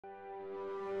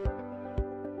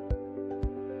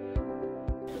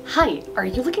Hi, are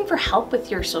you looking for help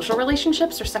with your social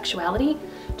relationships or sexuality?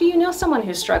 Do you know someone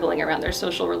who's struggling around their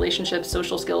social relationships,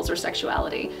 social skills, or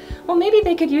sexuality? Well, maybe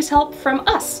they could use help from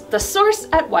us, the SoRSE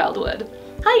at Wildwood.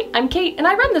 Hi, I'm Kate, and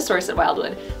I run the SoRSE at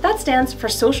Wildwood. That stands for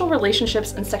Social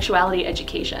Relationships and Sexuality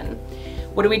Education.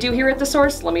 What do we do here at the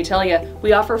SoRSE? Let me tell you.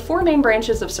 We offer 4 main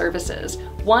branches of services.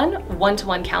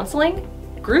 One-to-one counseling,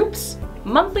 groups,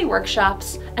 monthly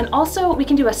workshops, and also we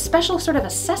can do a special sort of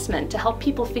assessment to help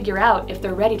people figure out if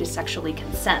they're ready to sexually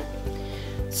consent.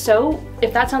 So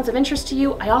if that sounds of interest to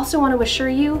you, I also want to assure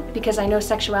you, because I know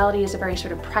sexuality is a very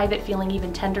sort of private feeling,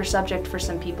 even tender subject for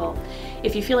some people,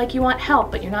 if you feel like you want help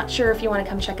but you're not sure if you want to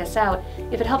come check us out,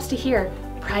 if it helps to hear,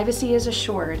 privacy is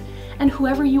assured. And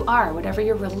whoever you are, whatever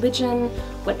your religion,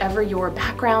 whatever your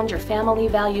background, your family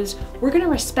values, we're going to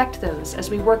respect those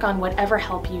as we work on whatever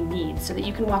help you need so that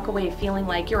you can walk away feeling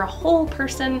like you're a whole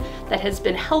person that has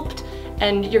been helped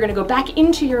and you're going to go back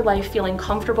into your life feeling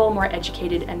comfortable, more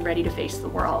educated, and ready to face the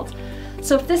world.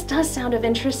 So if this does sound of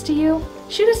interest to you,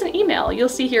 shoot us an email you'll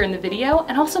see here in the video,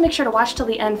 and also make sure to watch till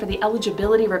the end for the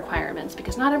eligibility requirements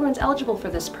because not everyone's eligible for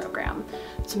this program.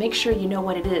 So make sure you know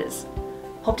what it is.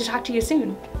 Hope to talk to you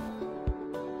soon.